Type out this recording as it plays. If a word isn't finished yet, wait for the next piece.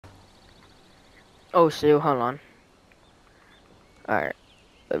Oh, Sue, hold on. Alright,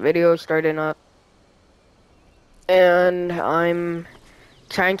 the video is starting up. And I'm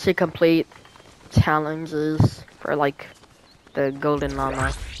trying to complete challenges for, like, the golden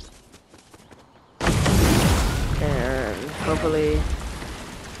llama. And hopefully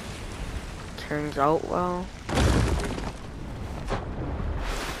turns out well.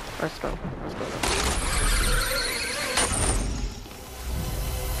 Let's go. Let's go.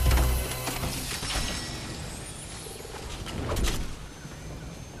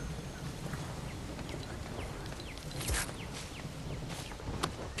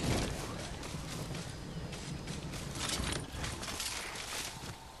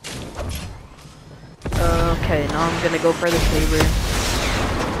 Okay, now I'm gonna go for the saber.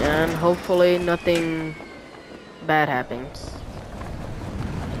 And hopefully nothing bad happens.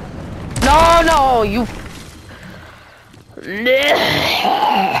 No, no, you.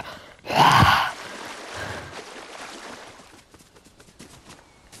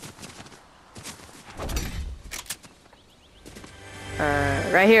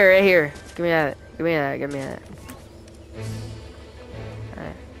 Right here, right here. Give me that. Give me that. Give me that.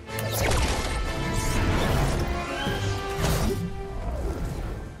 Alright.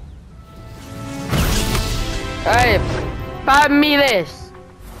 Alright, buy me this.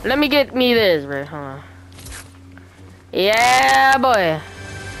 Let me get me this, bro. Hold on. Yeah, boy.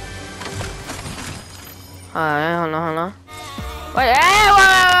 Alright, hold on, hold on. Wait, hey, whoa!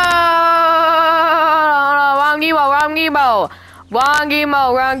 Wrong emo, wrong emo. Wrong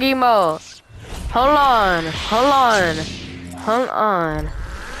emo, wrong emo. Hold on, hold on. Hold on.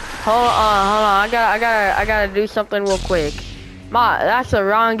 Hold on, hold on. I gotta do something real quick. That's a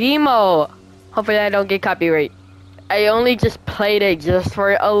wrong emo. Hopefully I don't get copyright. I only just played it just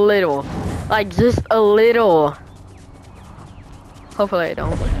for a little. Like, just a little. Hopefully I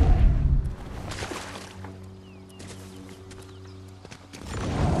don't.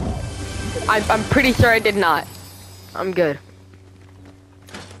 I'm pretty sure I did not. I'm good.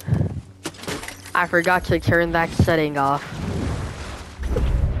 I forgot to turn that setting off.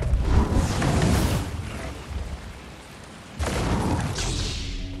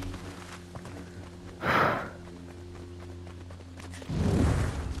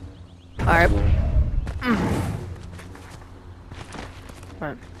 Alright.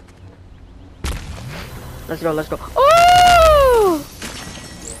 Alright. Let's go, let's go. Oh!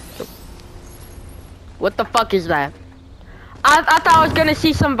 What the fuck is that? I thought I was gonna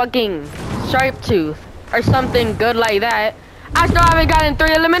see some fucking sharp tooth or something good like that. I still haven't gotten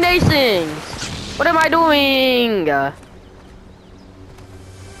 3 eliminations. What am I doing?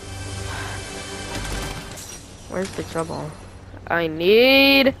 Where's the trouble? I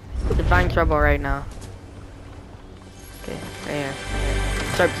need to find trouble right now. Okay, right here.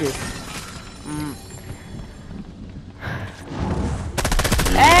 Sharp tooth.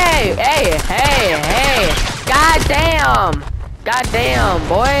 Hey, hey, hey, hey! God damn! God damn,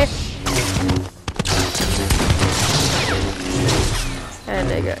 boy! That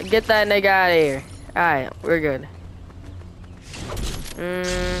nigga, get that nigga out of here. Alright, we're good.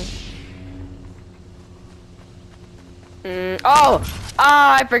 Oh! Oh,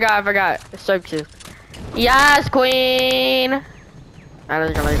 I forgot. Sharp tooth. Yes, queen! Alright,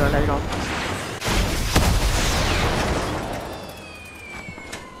 let's go, let's go, let's go.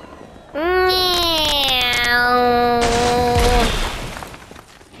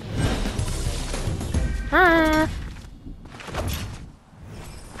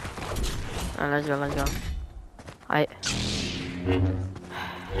 Let's go, let's go.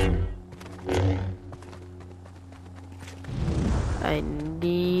 I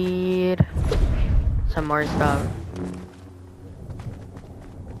need some more stuff.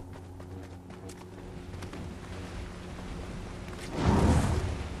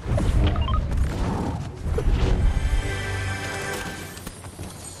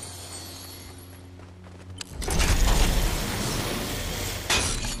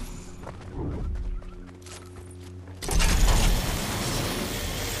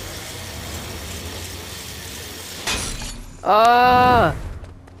 Oh!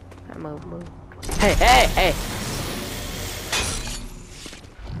 Move. Hey, hey, hey!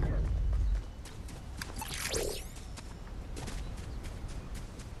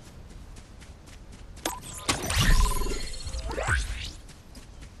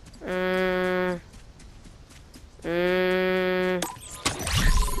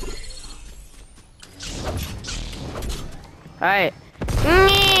 Alright.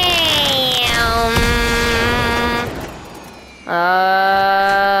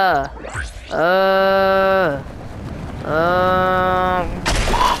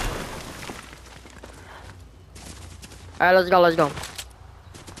 Alright, let's go, let's go.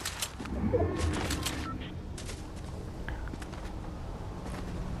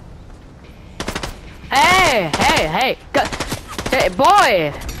 Hey, hey, hey, hey,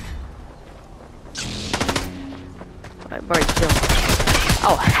 boy! Alright, boy, chill.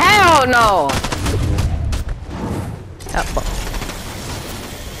 Oh, hell no!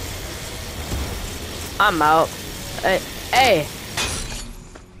 I'm out. Hey, hey!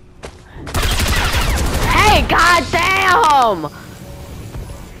 Hey, goddamn!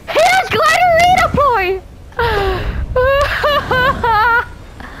 He has glitter boy!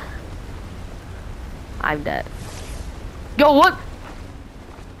 I'm dead. Yo, what?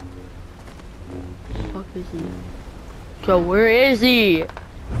 Fuck is he? Yo, where is he?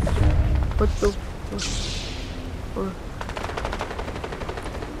 What the?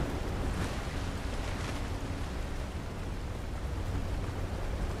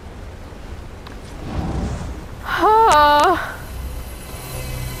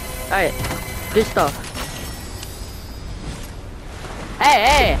 Alright, good stuff. Hey,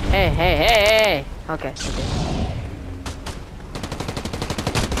 hey, hey, hey, hey, hey. Okay, okay.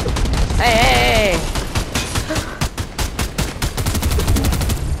 Hey, hey, hey.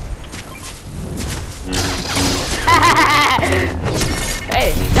 Hey,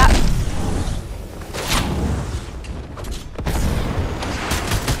 stop.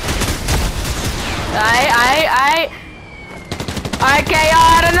 I came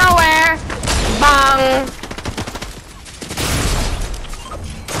out of nowhere. Bang.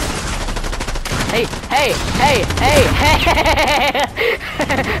 Hey, hey, hey, hey, hey.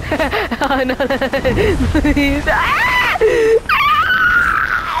 Oh no.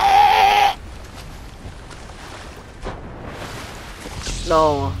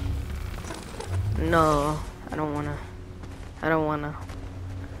 No. No. I don't wanna.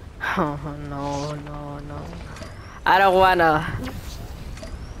 Oh no, no, no. I don't wanna.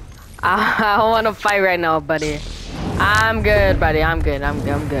 I don't wanna fight right now, buddy. I'm good, buddy. I'm good. I'm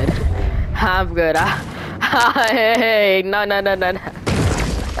good. I'm good. Hey, no, no, no, no, no.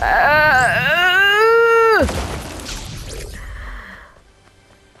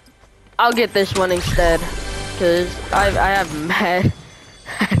 I'll get this one instead, cause I have mad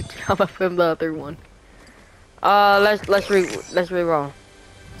trauma from the other one. Let's re-roll.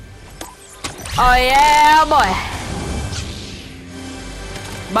 Oh yeah, boy.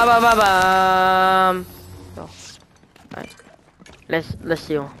 Ba ba ba bum. So, right. Let's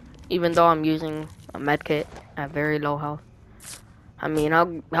see. Even though I'm using a med kit at very low health, I mean,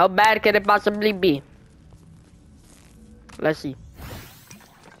 how bad could it possibly be? Let's see.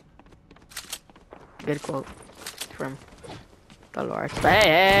 Good quote from the Lord. Hey,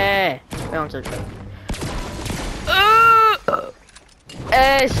 hey, hey. Don't touch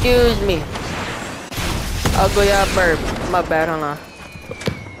that. Excuse me. Ugly burp. My bad, hold on.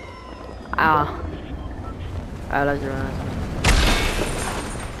 Ow. Alright, let's run.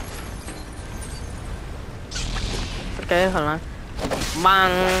 Okay, hold on.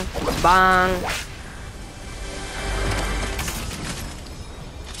 Bang, bang.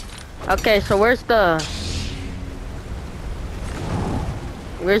 Okay, so where's the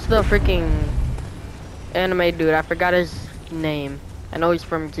freaking anime dude? I forgot his name. I know he's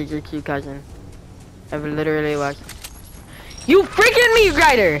from Jujutsu Kaisen. I've literally watched. You freaking meat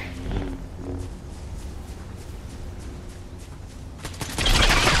grinder!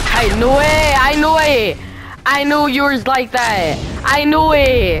 I knew it! I knew it! I knew you were like that! I knew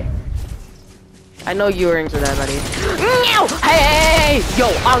it! I know you were into that, buddy. Hey!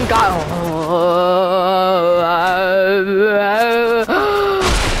 Yo, I'm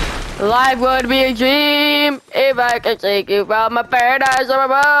Life would be a dream if I could take you from my paradise up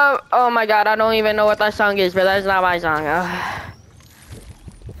above. Oh my god, I don't even know what that song is, but that's not my song.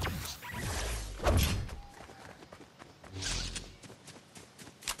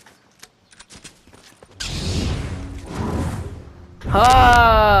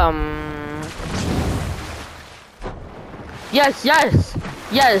 Yes, yes,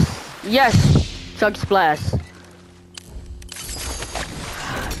 yes, yes. Chug splash.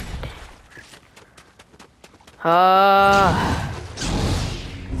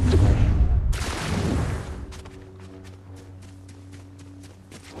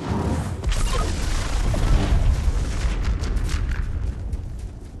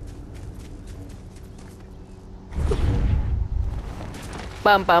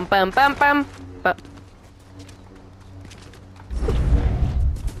 Bum bum bum bum bum.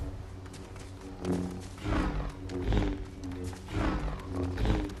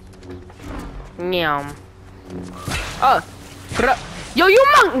 Meow. Oh, yo, you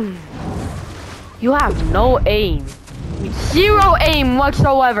monk! You have no aim. Zero aim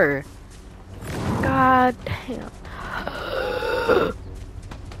whatsoever. God damn.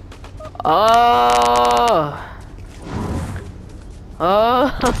 Oh. Oh.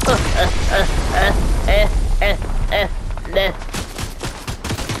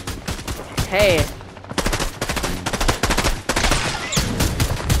 Hey.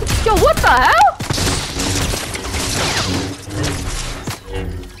 Yo, what the hell?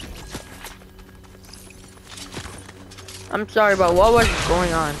 I'm sorry, but what was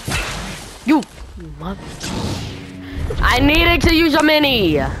going on? You mother. I needed to use a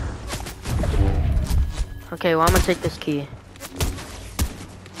mini. Okay, well, I'm gonna take this key.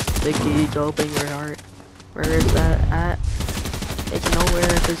 The key to open your heart. Where is that at? It's nowhere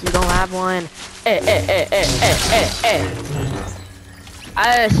because you don't have one.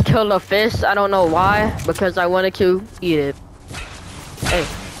 I just killed a fish. I don't know why. Because I wanted to eat it.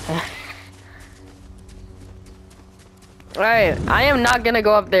 Alright, I am not gonna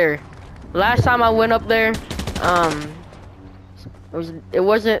go up there. Last time I went up there, it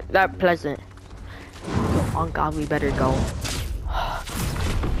wasn't that pleasant. Oh God, we better go.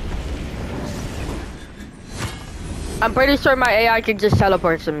 I'm pretty sure my AI can just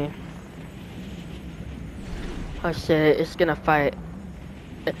teleport to me. Oh shit, it's gonna fight.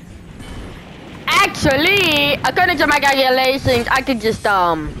 Actually, according to my calculations, I could just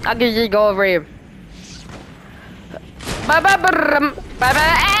go over here.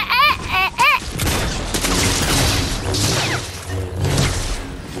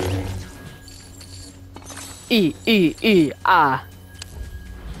 Ah.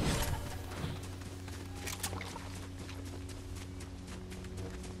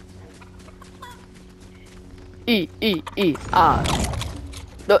 Ah.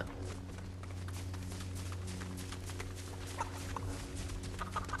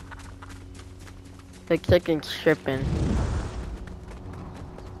 The chicken's tripping.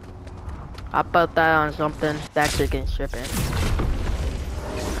 I put that on something. That chicken's tripping.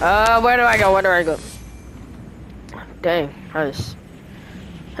 Where do I go? Where do I go? Dang, it's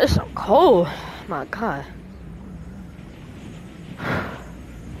so cold. My God.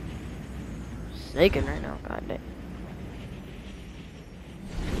 Shaking right now, God dang.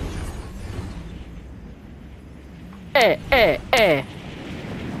 Eh.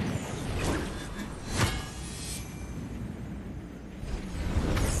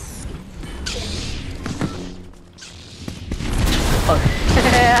 Oh,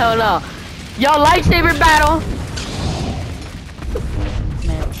 hell no. Yo, lightsaber battle.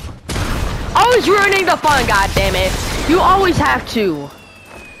 Man. Always ruining the fun, God damn it. You always have to.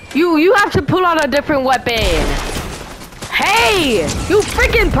 You have to pull out a different weapon. Hey! You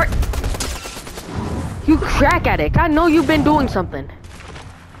freaking you crack addict. I know you've been doing something.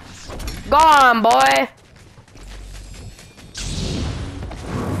 Go on, boy.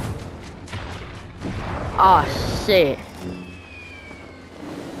 Oh, shit.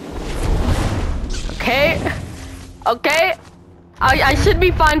 Okay. I should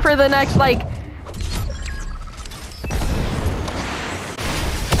be fine for the next, like...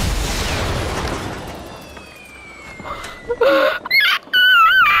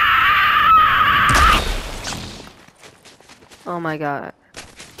 Oh my God.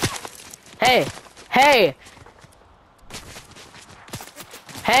 Hey!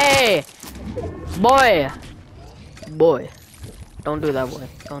 Boy. Don't do that, boy.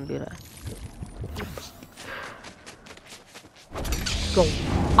 Don't do that. Go.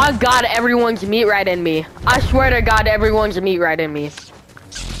 I got everyone's meat right in me. I swear to God, everyone's meat right in me.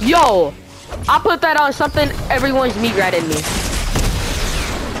 Yo! I put that on something, everyone's meat right in me.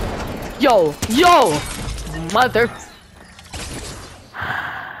 Yo! Mother...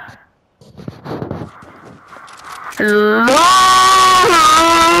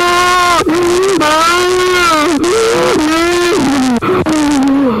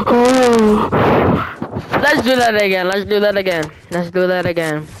 Let's do that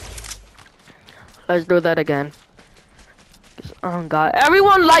again. Oh God,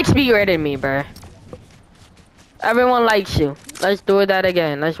 everyone likes me right in me, bruh. Everyone likes you. Let's do that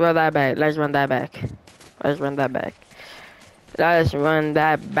again. Let's run that back. Let's run that back.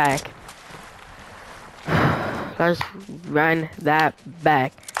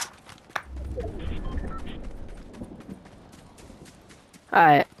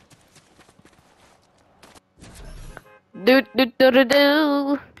 Alright. Do.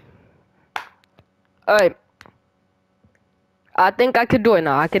 Alright. I think I could do it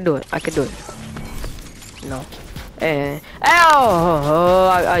now. I could do it. No. I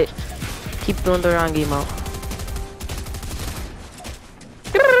keep doing the wrong emo.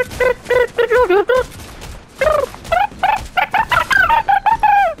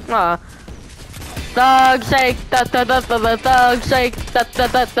 Thug shake, da da da da da, thug shake, da da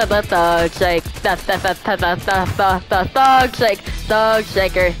da da da, thug shake, da da da da da da da da, thug shake, thug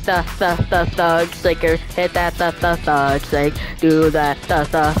shaker, da da da, thug shaker, hit that da da, thug shake, do that da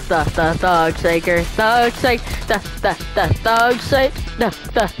da da da, thug shaker, thug shake, da da da, thug shake, da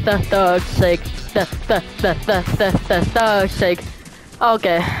da da, thug shake, da da da da da da, thug shake.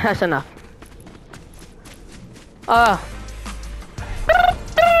 Okay, that's enough. Oh,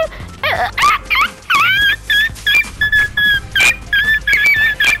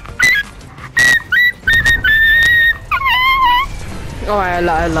 I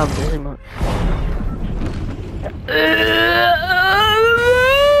love this emote.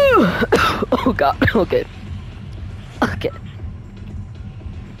 Oh god, okay. Okay.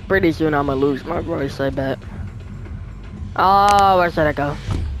 Pretty soon I'm gonna lose my voice, I bet. Oh, where should I go?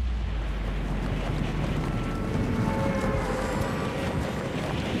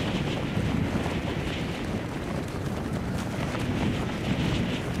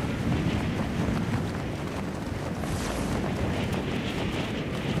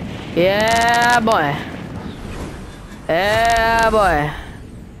 Yeah, boy. Yeah, boy.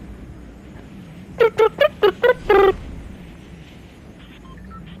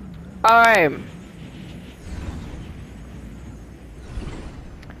 Alright.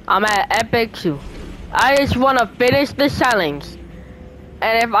 I'm at Epic 2. I just wanna finish the challenge.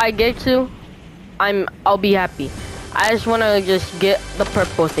 And if I get to, I'll be happy. I just wanna just get the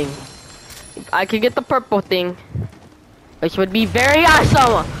purple thing. If I could get the purple thing, which would be very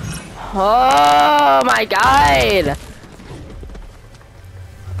awesome. Oh my god.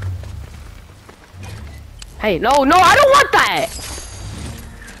 Hey, no, I don't want that.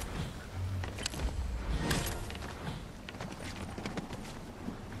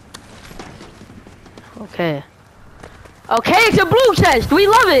 Okay. Okay, it's a blue chest. We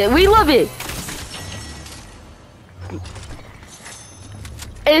love it. We love it.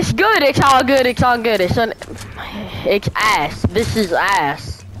 It's good. It's all good. It's all good. It's ass. This is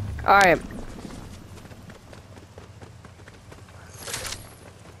ass. All right.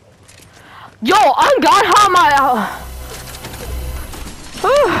 Yo, on God, how am I?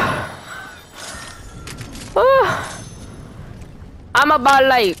 I'm about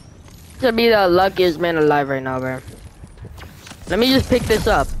like to be the luckiest man alive right now, bro. Let me just pick this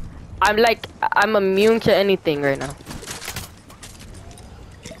up. I'm immune to anything right now.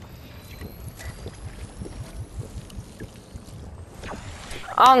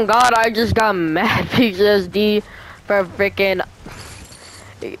 Oh God, I just got mad PTSD for freaking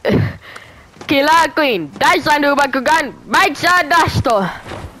Killer Queen. Dahil sa nubagugan, bike sa dasto.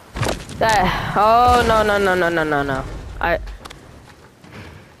 Oh no.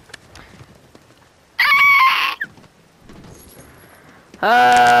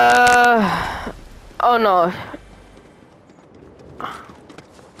 Oh no.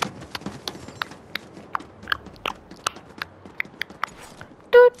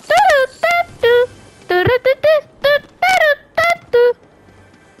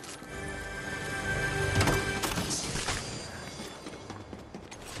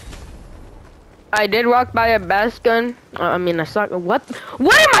 I did walk by a bass gun. I mean, a sucker. What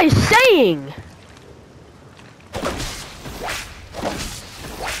am I saying?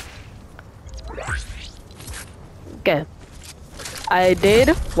 Okay. I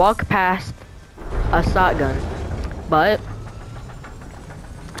did walk past a shotgun, but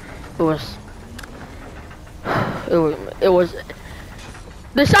it was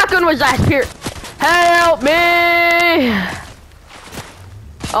the shotgun was last here. Help me!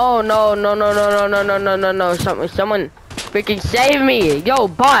 Oh no. Someone freaking save me. Yo,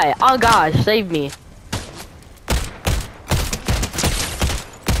 boy. Oh gosh, save me.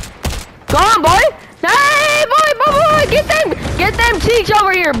 Go on, boy. Hey, boy. Get them cheeks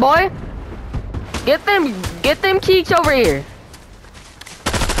over here, boy. Get them cheeks over here.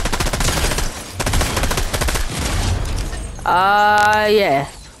 Yeah.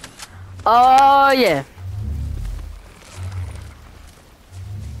 Oh yeah.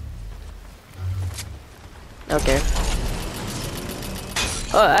 Okay.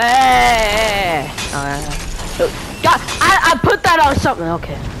 Oh, hey. God, I put that on something.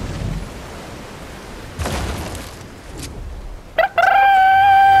 Okay.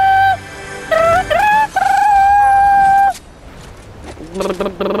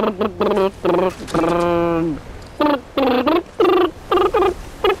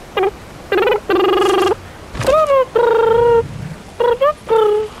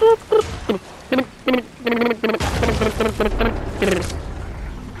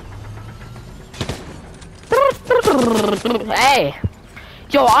 Hey,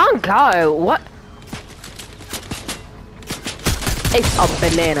 Yo, on God, what? It's a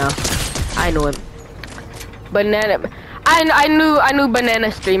banana. I knew it. Banana. I knew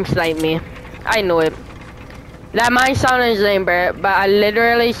banana stream sniped me. I knew it. That might sound insane, bro, but I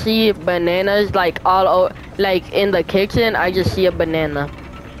literally see bananas like all over, like in the kitchen. I just see a banana.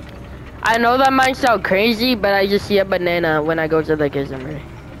 I know that might sound crazy, but I just see a banana when I go to the kitchen, bro.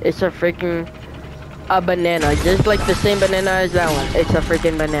 It's a freaking banana, just like the same banana as that one. It's a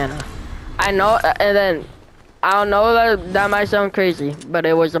freaking banana. I know, and then I don't know that might sound crazy, but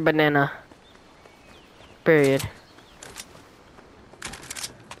it was a banana. Period.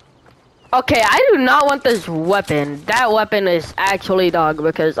 Okay, I do not want this weapon. That weapon is actually dog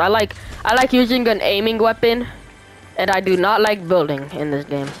because I like using an aiming weapon, and I do not like building in this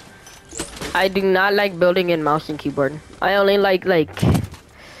game. I do not like building in mouse and keyboard. I only like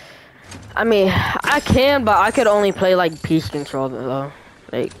I mean, I can, but I could only play like peace control though.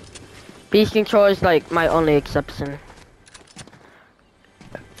 Like peace control is like my only exception.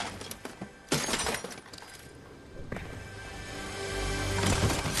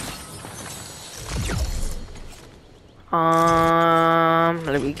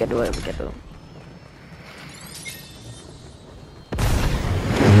 We can do it. We can do it.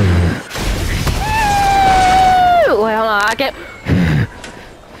 Wait, hold on. I can't.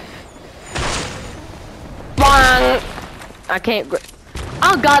 Bang! I can't.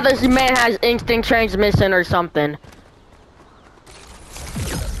 Oh God, this man has instant transmission or something.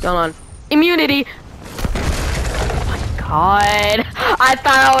 Hold on. Immunity. Oh my God! I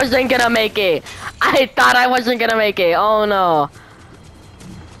thought I wasn't gonna make it. I thought I wasn't gonna make it. Oh no.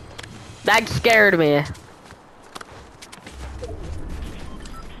 That scared me.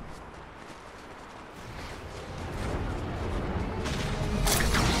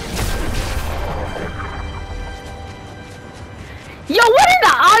 Yo, what in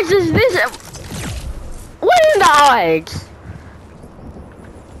the odds is this? What in the odds?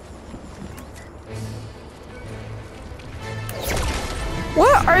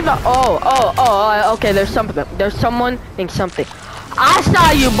 Where are the okay, there's something. There's someone and something. I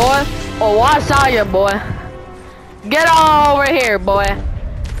saw you, boy. Oh, I saw you, boy. Get on over here, boy.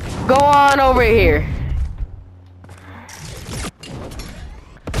 Go on over here.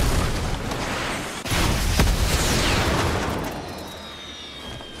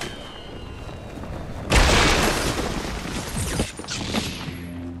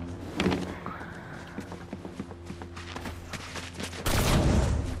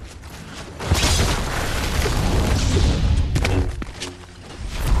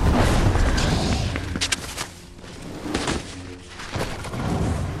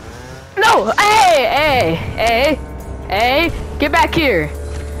 Hey, get back here.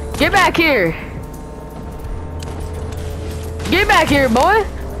 Get back here. Get back here, boy.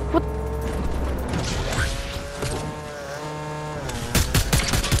 What?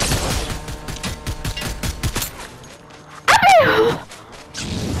 I mean,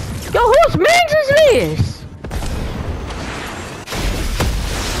 yo, whose man's is this?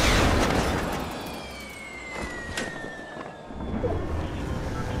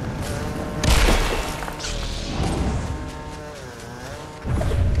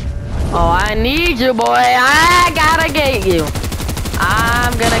 Oh, I need you, boy. I gotta get you.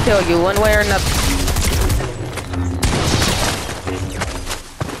 I'm gonna kill you one way or another.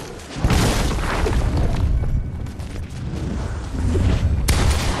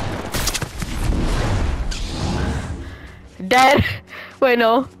 Dead. Wait,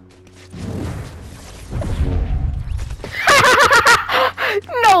 no.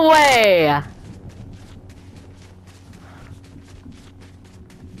 No way.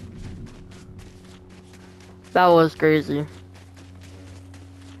 That was crazy.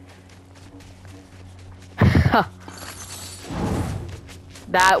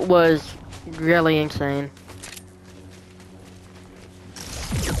 That was really insane.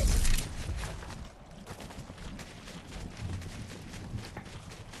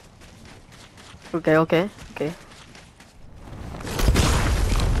 Okay.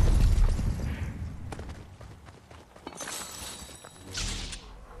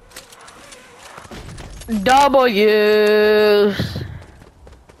 W's.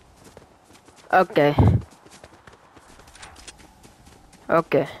 Okay.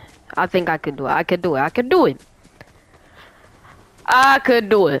 I think I could do it. I could do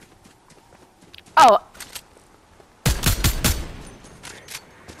it. Oh.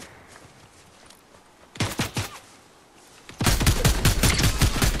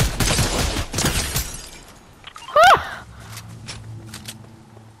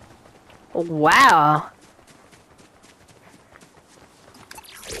 Wow.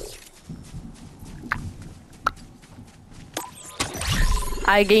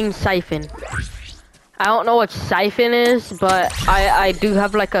 I gained Siphon. I don't know what Siphon is, but I do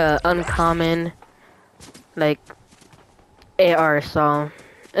have like a uncommon like AR, so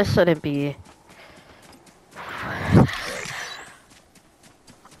it shouldn't be.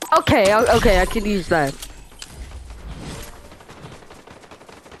 Okay, okay, I could use that.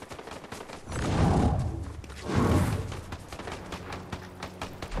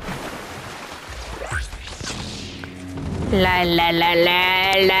 La la la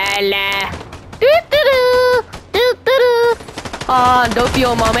la la la. Do do do do do do. Don't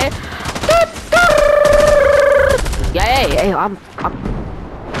feel moment. Do, do. Yeah, hey, I'm.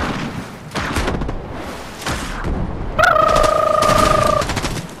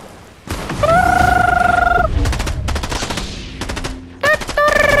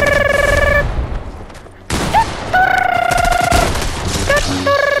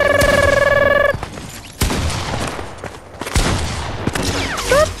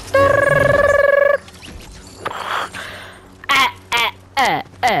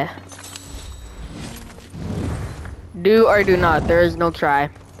 Do or do not. There is no try.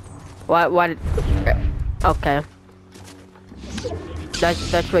 What? Okay.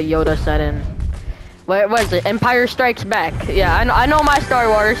 That's what Yoda said in. What was it? Empire Strikes Back. Yeah, I know my Star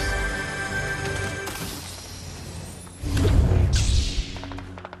Wars.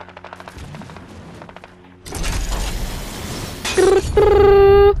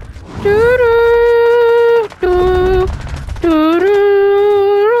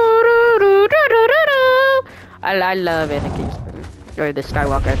 I love Anakin or the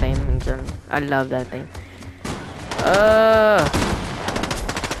Skywalker thing. I love that thing.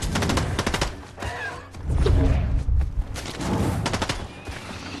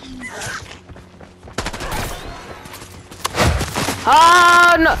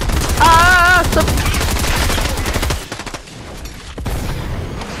 Oh no!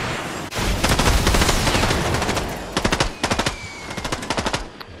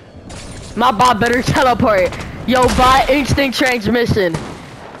 My bot better teleport. Yo, bot instinct transmission.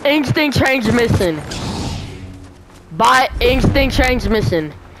 Instinct transmission. Bot instinct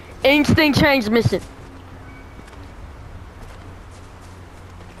transmission. Instinct transmission.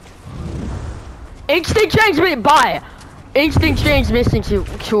 Instinct transmission. Bot. Instinct transmission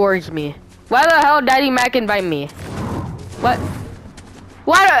towards me. Why the hell Daddy Mac invite me? What?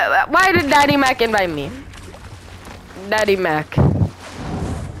 Why did Daddy Mac invite me? Daddy Mac.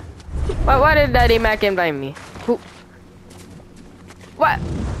 Why did Daddy Mac invite me? Who? What?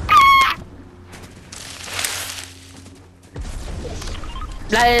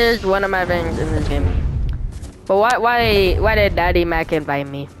 That is one of my friends in this game. But why did Daddy Mac invite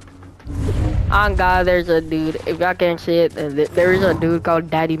me? On God, there's a dude. If y'all can't see it, there is a dude called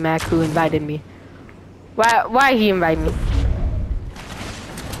Daddy Mac who invited me. Why he invite me?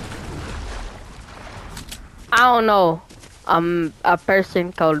 I don't know. A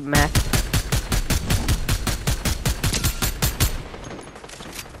person called Mac.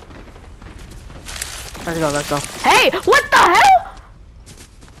 Let's go. Hey, what the hell?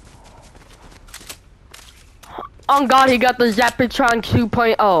 Oh God, he got the Zapatron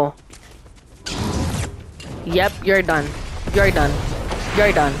 2.0. Yep, you're done. You're done.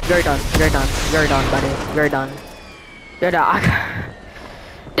 You're done. You're done. You're done. You're done, buddy. You're done. You're done.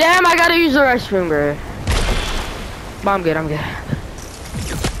 Damn, I gotta use the restroom, bro. But I'm good. I'm good.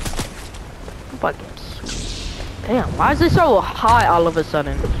 Fucking. Damn, why is it so high all of a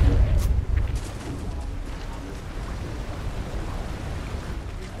sudden?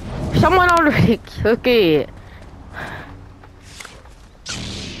 Someone already took it.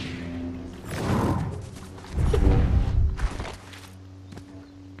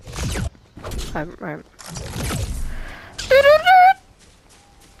 Right.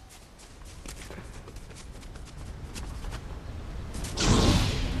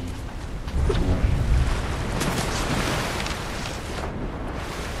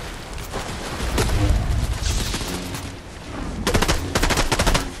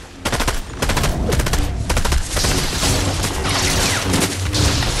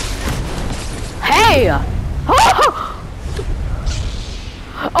 Hey!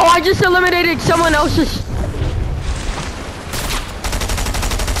 Oh, I just eliminated someone else's.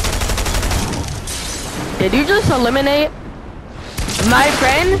 Did you just eliminate my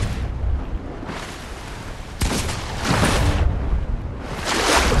friend?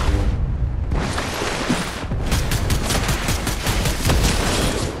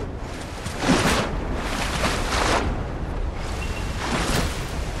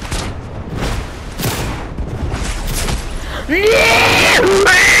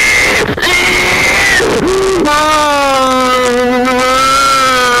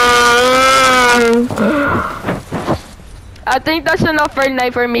 I think that's enough for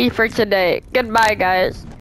night for me for today. Goodbye, guys.